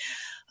word.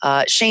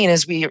 Shane,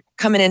 as we're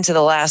coming into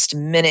the last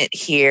minute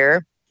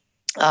here,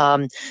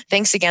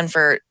 thanks again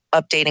for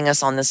updating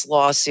us on this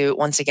lawsuit.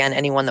 Once again,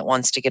 anyone that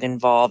wants to get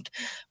involved,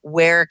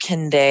 where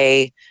can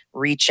they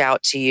reach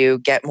out to you,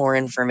 get more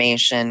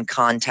information,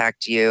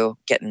 contact you,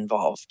 get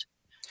involved?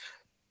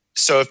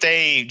 So if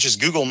they just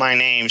Google my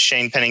name,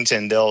 Shane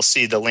Pennington, they'll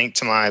see the link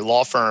to my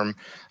law firm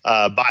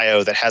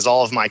bio that has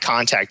all of my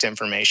contact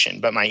information.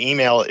 But my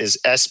email is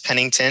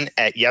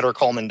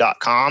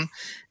spennington@yettercoleman.com.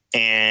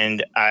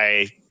 And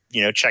I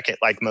check it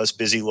like most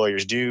busy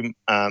lawyers do,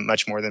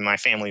 much more than my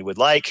family would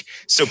like.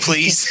 So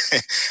please,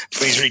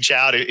 please reach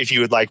out if you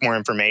would like more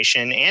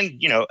information.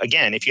 And,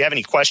 again, if you have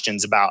any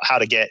questions about how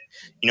to get,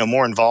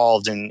 more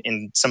involved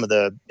in some of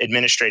the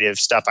administrative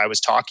stuff I was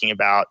talking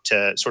about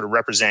to sort of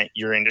represent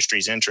your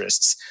industry's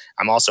interests,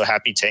 I'm also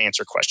happy to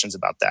answer questions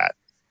about that.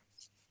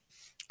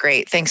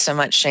 Great. Thanks so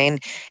much, Shane.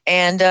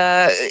 And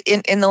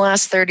in the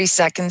last 30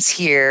 seconds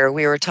here,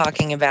 we were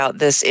talking about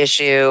this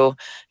issue,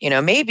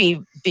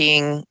 maybe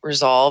being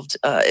resolved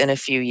in a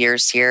few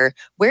years here.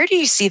 Where do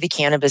you see the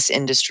cannabis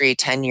industry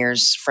 10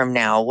 years from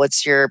now?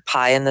 What's your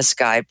pie in the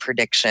sky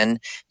prediction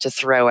to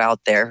throw out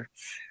there?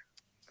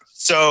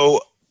 So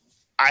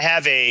I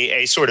have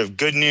a sort of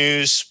good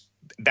news,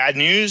 bad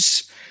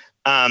news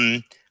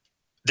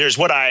There's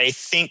what I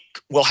think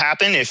will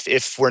happen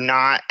if we're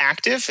not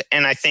active.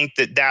 And I think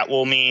that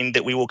will mean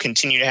that we will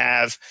continue to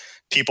have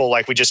people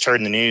like we just heard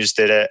in the news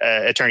that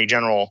Attorney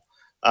General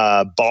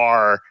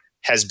Barr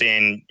has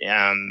been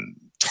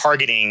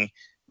targeting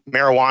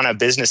marijuana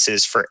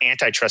businesses for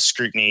antitrust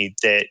scrutiny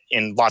that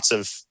in lots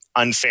of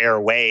unfair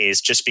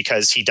ways, just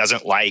because he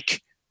doesn't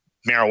like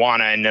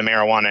marijuana and the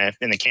marijuana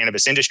in the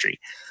cannabis industry.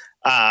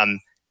 And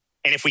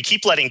if we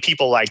keep letting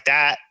people like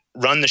that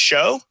run the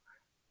show,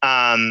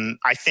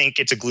 I think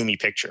it's a gloomy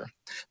picture.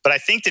 But I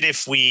think that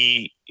if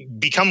we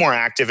become more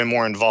active and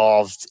more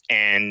involved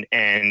and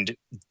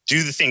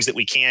do the things that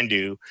we can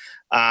do,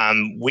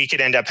 we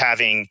could end up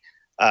having,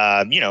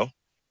 a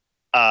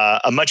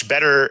much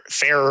better,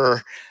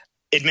 fairer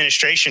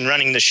administration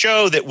running the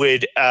show that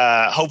would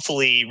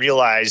hopefully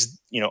realize,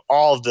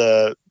 all of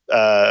the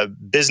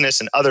business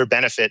and other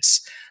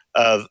benefits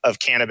of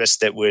cannabis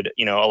that would,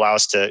 allow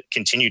us to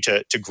continue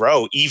to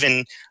grow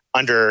even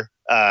under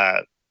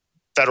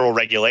federal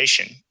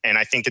regulation. And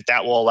I think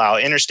that will allow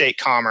interstate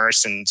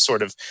commerce and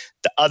sort of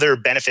the other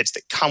benefits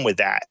that come with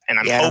that. And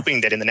I'm hoping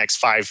that in the next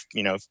 5,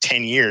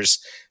 10 years,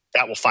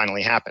 that will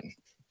finally happen.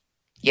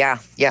 Yeah.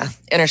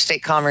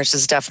 Interstate commerce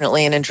is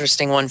definitely an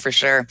interesting one for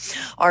sure.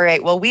 All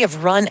right. Well, we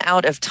have run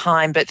out of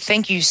time, but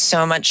thank you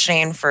so much,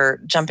 Shane, for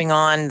jumping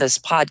on this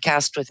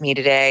podcast with me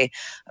today.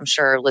 I'm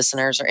sure our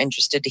listeners are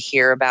interested to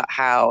hear about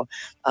how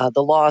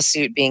the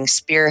lawsuit being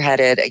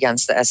spearheaded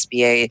against the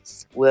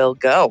SBA will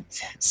go.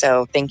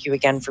 So thank you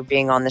again for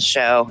being on the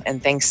show.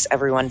 And thanks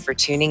everyone for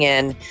tuning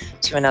in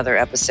to another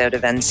episode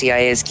of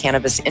NCIA's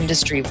Cannabis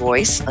Industry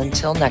Voice.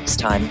 Until next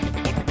time.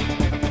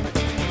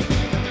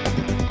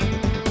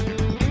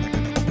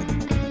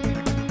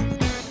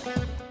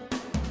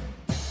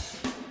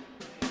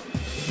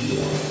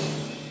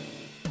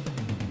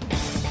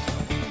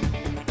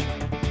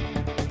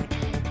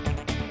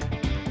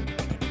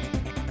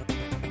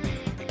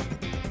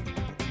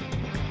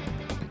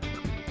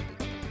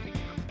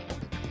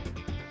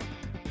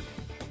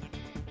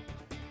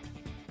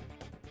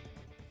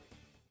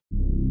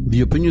 The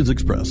opinions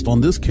expressed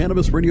on this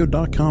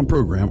CannabisRadio.com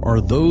program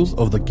are those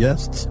of the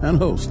guests and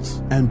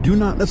hosts and do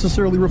not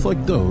necessarily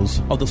reflect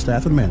those of the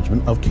staff and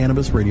management of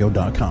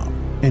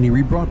CannabisRadio.com. Any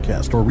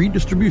rebroadcast or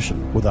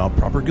redistribution without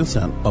proper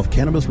consent of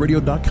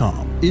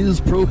CannabisRadio.com is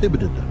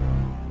prohibited.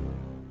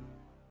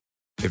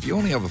 If you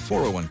only have a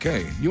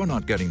 401k, you're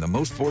not getting the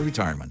most for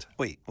retirement.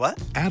 Wait, what?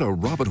 Add a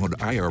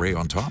Robinhood IRA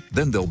on top,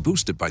 then they'll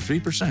boost it by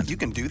 3%. You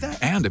can do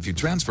that? And if you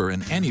transfer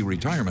in any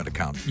retirement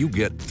account, you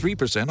get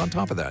 3% on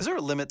top of that. Is there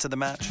a limit to the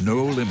match?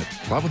 No limit.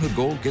 Robinhood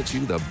Gold gets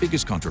you the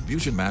biggest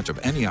contribution match of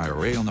any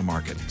IRA on the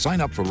market. Sign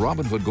up for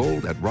Robinhood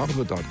Gold at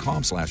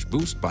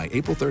Robinhood.com/boost by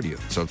April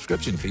 30th.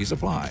 Subscription fees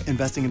apply.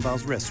 Investing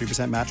involves risk.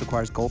 3% match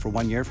requires gold for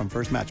 1 year from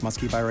first match. Must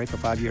keep IRA for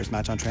 5 years.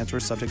 Match on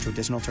transfers subject to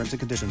additional terms and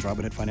conditions.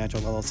 Robinhood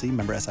Financial LLC,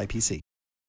 member SIPC.